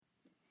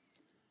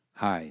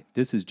Hi,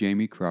 this is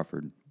Jamie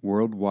Crawford,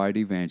 worldwide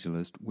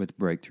evangelist with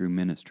Breakthrough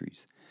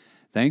Ministries.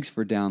 Thanks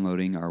for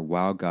downloading our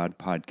Wow God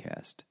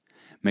podcast.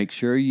 Make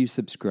sure you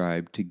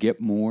subscribe to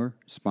get more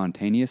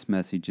spontaneous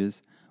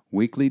messages,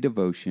 weekly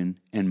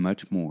devotion, and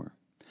much more.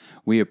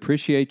 We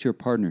appreciate your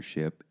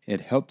partnership.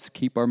 It helps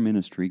keep our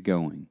ministry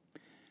going.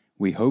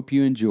 We hope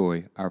you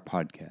enjoy our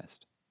podcast.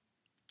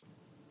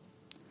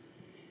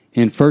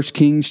 In 1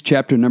 Kings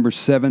chapter number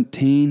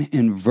 17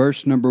 and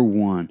verse number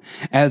 1,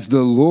 as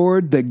the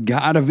Lord, the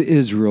God of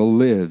Israel,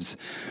 lives,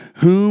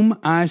 whom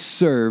I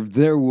serve,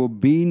 there will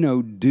be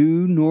no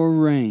dew nor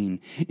rain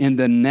in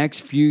the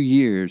next few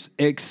years,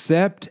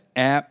 except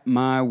at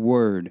my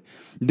word.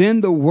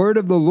 Then the word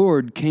of the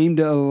Lord came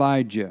to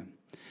Elijah.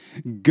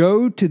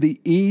 Go to the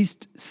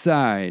east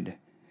side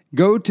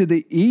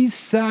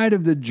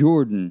of the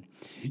Jordan.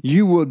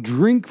 You will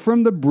drink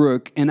from the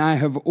brook, and I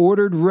have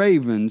ordered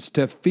ravens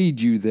to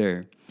feed you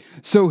there.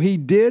 So he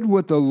did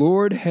what the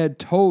Lord had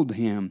told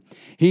him.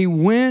 He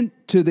went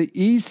to the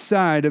east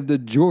side of the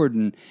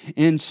Jordan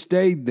and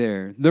stayed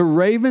there. The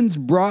ravens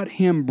brought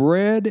him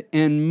bread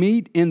and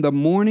meat in the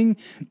morning,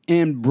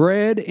 and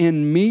bread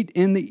and meat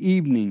in the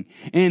evening,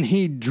 and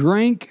he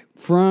drank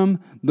from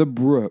the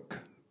brook.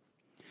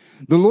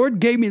 The Lord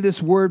gave me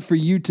this word for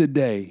you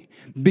today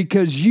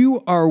because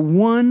you are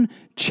one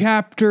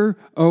chapter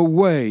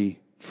away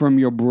from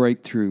your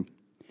breakthrough.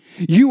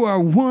 You are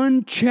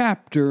one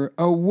chapter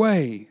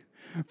away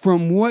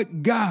from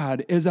what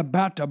God is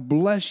about to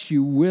bless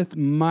you with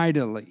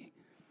mightily.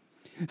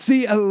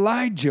 See,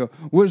 Elijah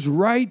was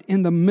right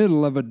in the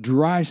middle of a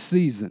dry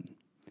season,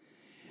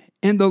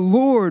 and the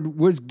Lord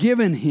was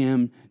giving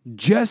him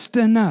just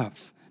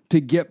enough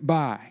to get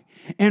by.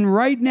 And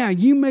right now,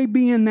 you may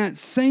be in that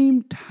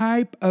same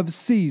type of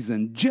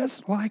season,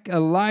 just like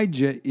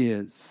Elijah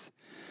is.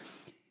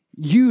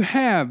 You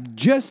have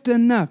just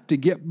enough to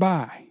get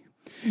by.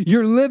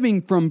 You're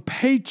living from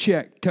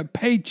paycheck to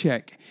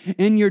paycheck,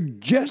 and you're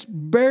just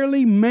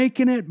barely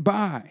making it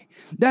by.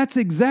 That's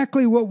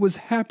exactly what was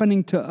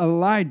happening to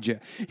Elijah.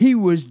 He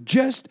was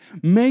just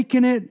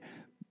making it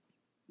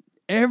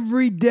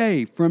every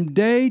day, from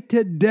day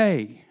to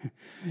day.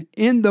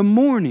 In the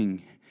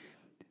morning,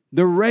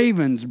 the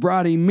ravens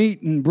brought him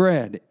meat and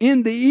bread.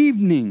 In the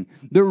evening,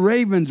 the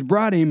ravens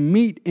brought him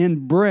meat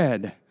and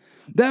bread.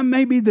 That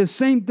may be the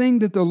same thing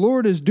that the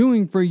Lord is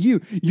doing for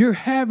you. You're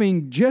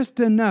having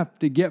just enough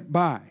to get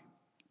by.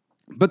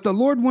 But the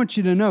Lord wants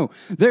you to know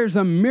there's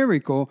a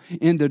miracle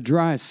in the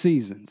dry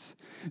seasons.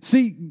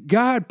 See,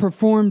 God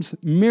performs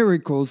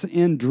miracles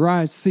in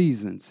dry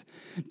seasons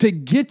to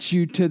get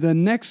you to the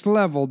next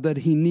level that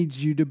He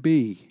needs you to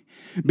be.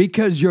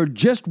 Because you're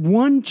just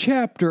one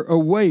chapter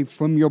away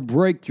from your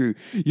breakthrough.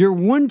 You're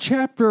one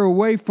chapter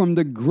away from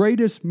the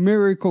greatest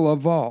miracle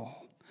of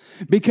all.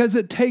 Because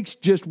it takes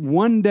just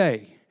one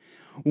day.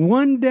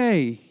 One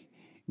day,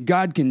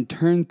 God can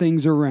turn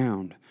things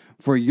around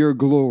for your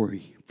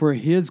glory, for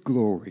His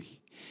glory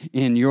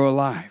in your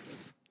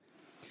life.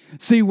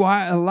 See,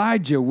 while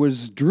Elijah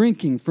was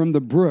drinking from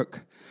the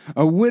brook,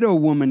 a widow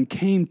woman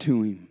came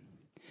to him.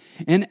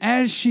 And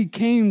as she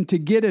came to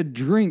get a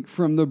drink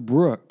from the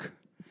brook,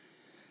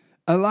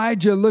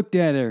 Elijah looked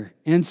at her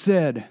and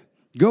said,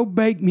 "Go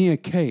bake me a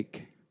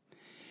cake."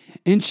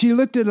 And she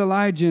looked at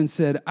Elijah and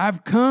said,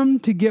 "I've come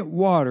to get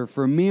water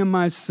for me and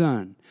my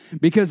son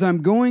because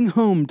I'm going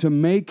home to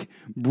make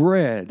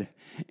bread.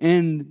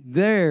 And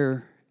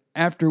there,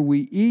 after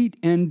we eat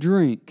and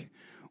drink,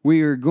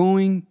 we are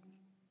going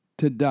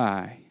to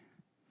die."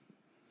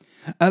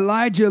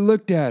 Elijah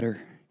looked at her,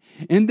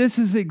 and this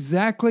is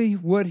exactly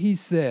what he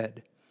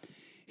said.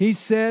 He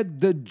said,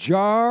 "The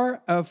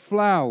jar of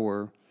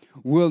flour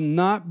will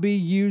not be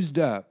used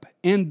up,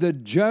 and the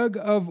jug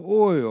of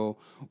oil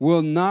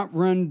will not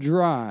run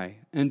dry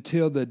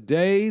until the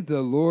day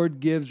the Lord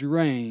gives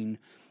rain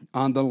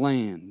on the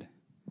land."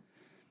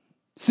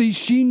 See,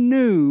 she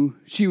knew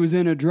she was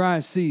in a dry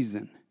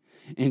season,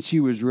 and she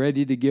was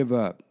ready to give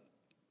up.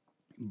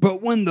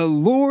 But when the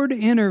Lord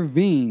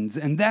intervenes,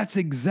 and that's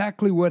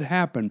exactly what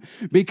happened,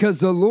 because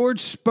the Lord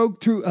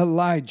spoke through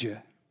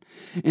Elijah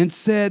and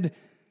said,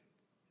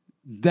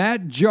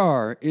 that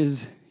jar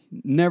is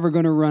never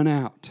going to run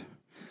out.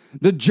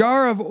 The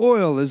jar of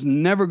oil is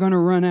never going to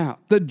run out.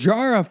 The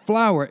jar of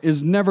flour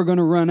is never going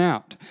to run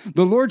out.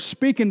 The Lord's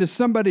speaking to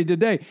somebody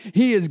today.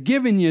 He is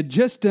giving you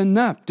just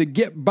enough to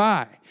get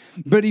by.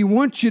 But He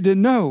wants you to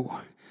know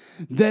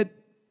that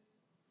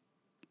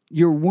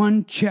you're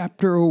one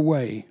chapter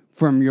away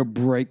from your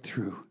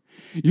breakthrough.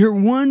 You're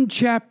one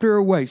chapter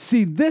away.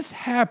 See, this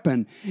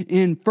happened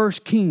in 1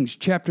 Kings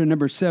chapter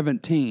number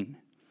 17.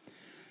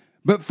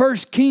 But 1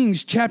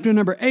 Kings chapter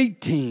number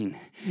 18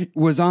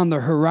 was on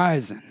the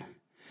horizon.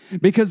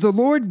 Because the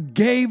Lord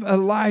gave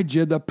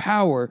Elijah the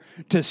power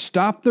to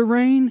stop the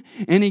rain,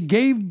 and He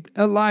gave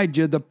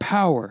Elijah the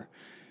power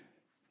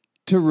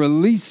to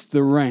release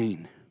the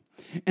rain.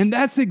 And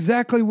that's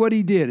exactly what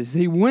he did. Is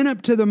he went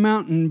up to the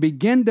mountain and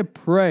began to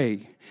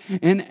pray.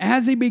 And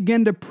as he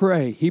began to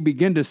pray, he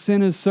began to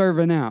send his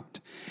servant out.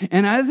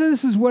 And as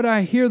this is what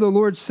I hear the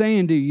Lord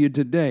saying to you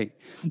today,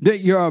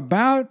 that you're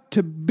about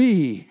to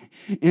be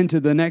into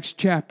the next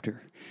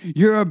chapter.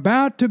 You're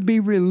about to be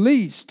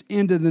released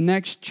into the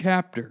next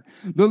chapter.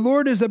 The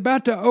Lord is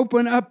about to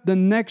open up the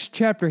next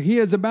chapter. He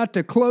is about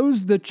to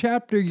close the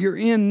chapter you're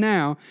in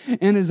now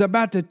and is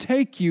about to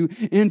take you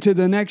into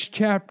the next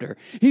chapter.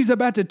 He's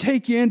about to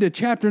take you into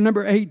chapter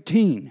number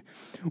 18,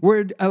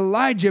 where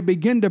Elijah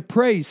began to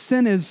pray,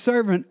 send his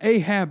servant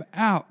Ahab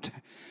out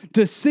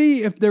to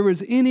see if there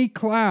was any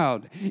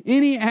cloud,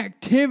 any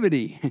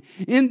activity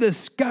in the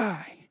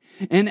sky.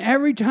 And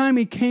every time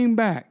he came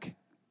back,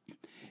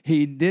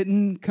 he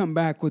didn't come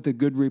back with a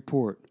good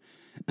report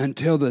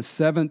until the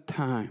 7th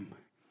time.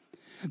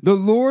 The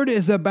Lord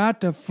is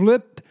about to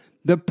flip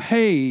the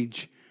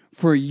page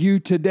for you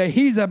today.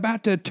 He's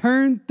about to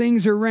turn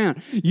things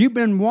around. You've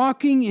been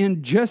walking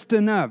in just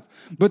enough,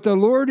 but the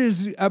Lord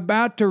is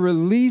about to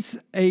release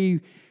a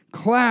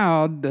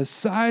cloud the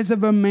size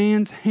of a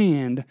man's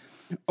hand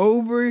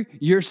over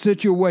your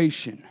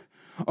situation,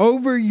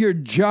 over your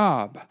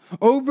job,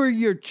 over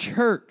your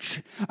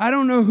church. I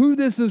don't know who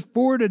this is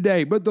for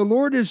today, but the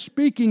Lord is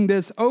speaking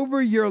this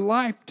over your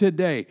life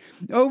today,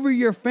 over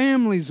your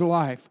family's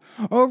life,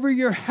 over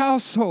your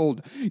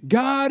household.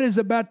 God is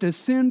about to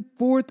send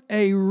forth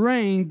a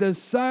rain the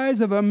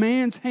size of a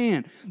man's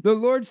hand. The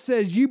Lord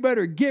says, you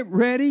better get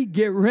ready,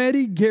 get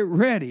ready, get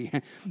ready,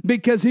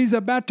 because He's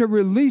about to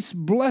release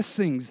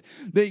blessings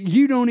that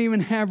you don't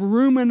even have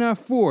room enough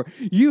for.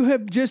 You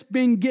have just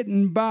been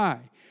getting by.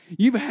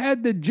 You've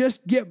had the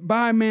just get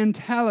by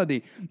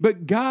mentality,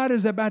 but God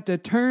is about to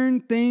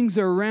turn things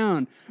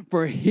around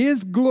for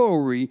His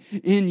glory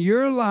in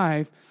your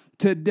life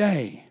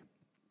today,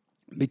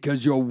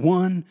 because you're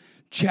one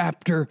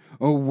chapter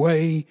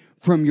away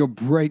from your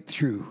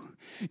breakthrough.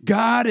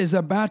 God is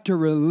about to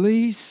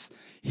release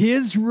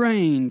His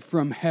rain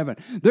from heaven.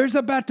 There's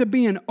about to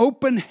be an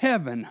open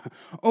heaven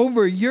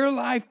over your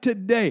life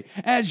today.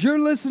 As you're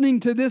listening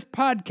to this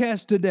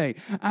podcast today,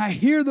 I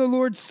hear the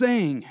Lord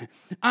saying,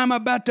 I'm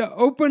about to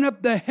open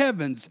up the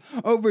heavens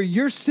over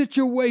your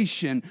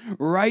situation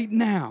right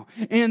now.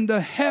 And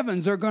the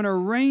heavens are going to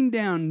rain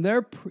down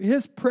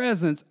His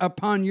presence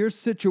upon your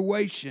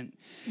situation.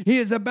 He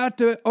is about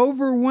to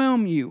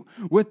overwhelm you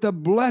with the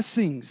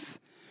blessings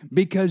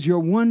because you're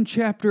one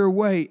chapter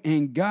away,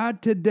 and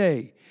God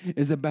today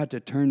is about to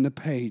turn the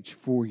page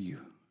for you.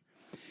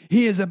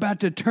 He is about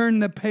to turn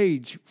the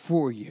page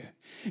for you.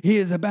 He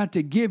is about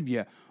to give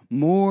you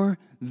more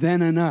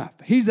than enough.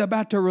 He's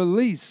about to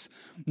release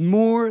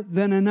more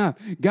than enough.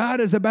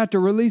 God is about to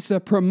release a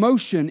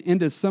promotion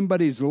into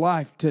somebody's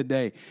life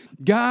today.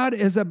 God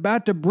is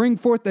about to bring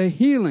forth a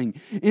healing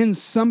in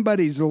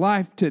somebody's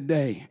life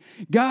today.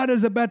 God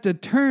is about to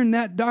turn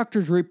that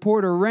doctor's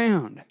report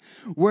around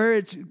where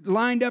it's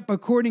lined up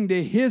according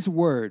to His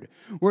word,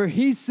 where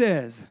He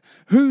says,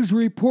 whose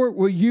report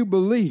will you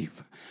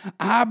believe?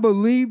 I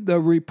believe the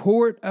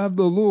report of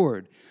the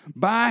Lord.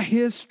 By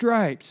His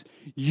stripes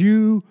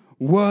you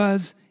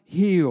was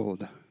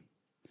healed.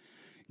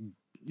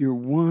 You're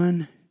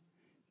one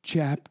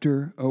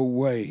chapter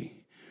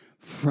away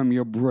from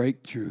your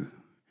breakthrough.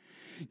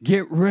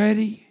 Get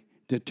ready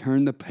to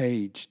turn the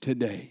page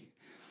today.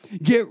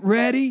 Get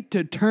ready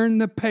to turn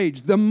the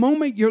page. The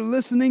moment you're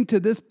listening to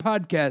this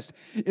podcast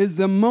is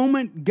the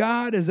moment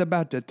God is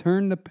about to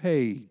turn the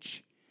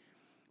page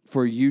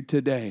for you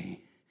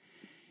today.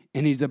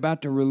 And He's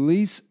about to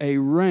release a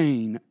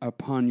rain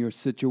upon your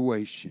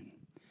situation.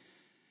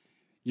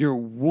 You're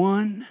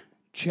one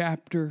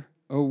chapter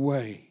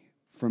away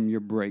from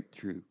your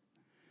breakthrough.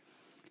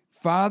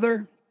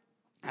 Father,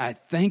 I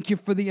thank You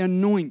for the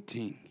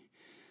anointing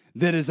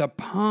that is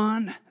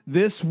upon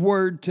this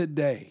word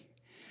today.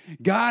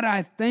 God,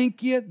 I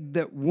thank You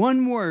that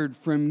one word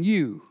from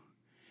You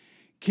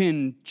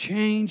can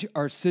change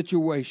our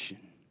situation.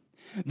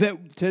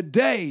 That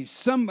today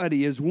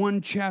somebody is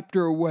one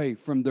chapter away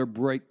from their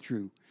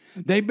breakthrough.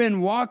 They've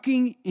been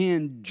walking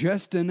in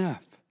just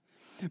enough.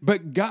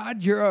 But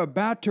God, You're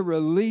about to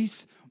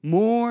release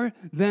more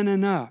than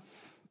enough.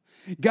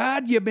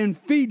 God, You've been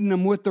feeding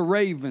them with the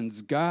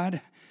ravens,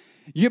 God.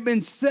 You've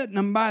been setting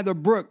them by the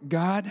brook,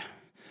 God.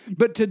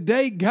 But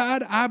today,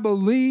 God, I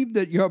believe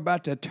that You're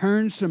about to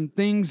turn some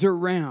things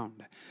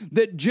around.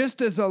 That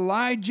just as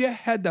Elijah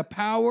had the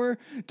power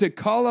to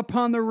call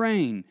upon the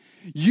rain,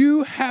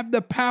 You have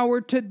the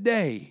power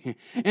today.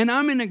 And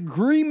I'm in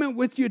agreement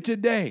with You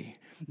today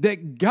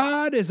that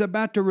God is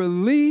about to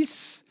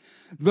release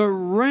the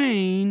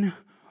rain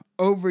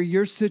over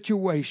your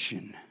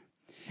situation.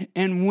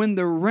 And when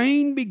the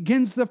rain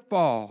begins to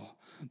fall,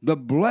 the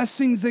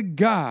blessings of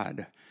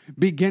God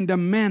begin to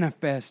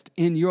manifest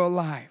in your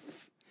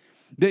life.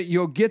 That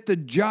you'll get the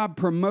job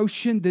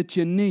promotion that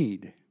you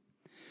need.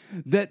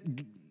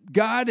 That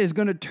God is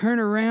going to turn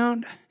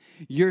around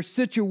your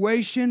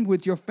situation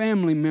with your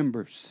family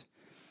members.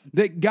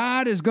 That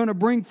God is going to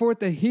bring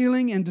forth a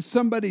healing into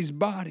somebody's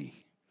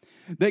body.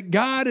 That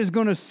God is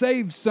going to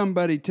save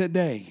somebody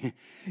today.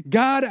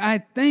 God,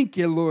 I thank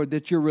You, Lord,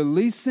 that You're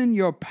releasing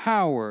Your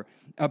power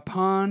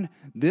upon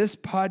this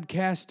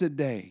podcast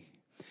today.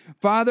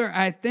 Father,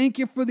 I thank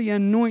you for the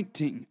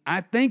anointing.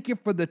 I thank you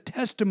for the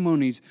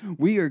testimonies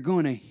we are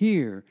going to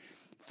hear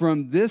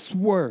from this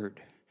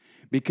word,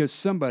 because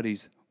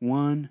somebody's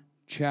one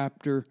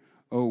chapter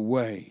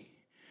away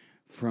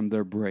from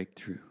their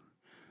breakthrough.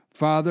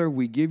 Father,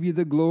 we give you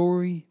the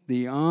glory,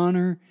 the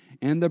honor,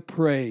 and the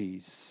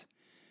praise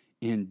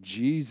in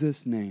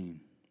Jesus'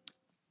 name.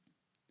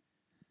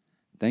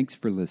 Thanks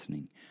for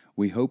listening.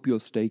 We hope you'll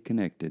stay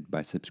connected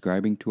by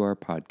subscribing to our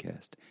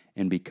podcast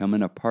and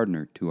becoming a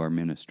partner to our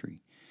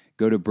ministry.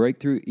 Go to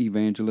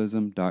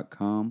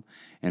breakthroughevangelism.com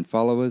and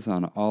follow us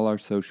on all our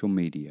social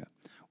media.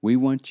 We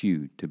want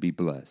you to be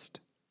blessed.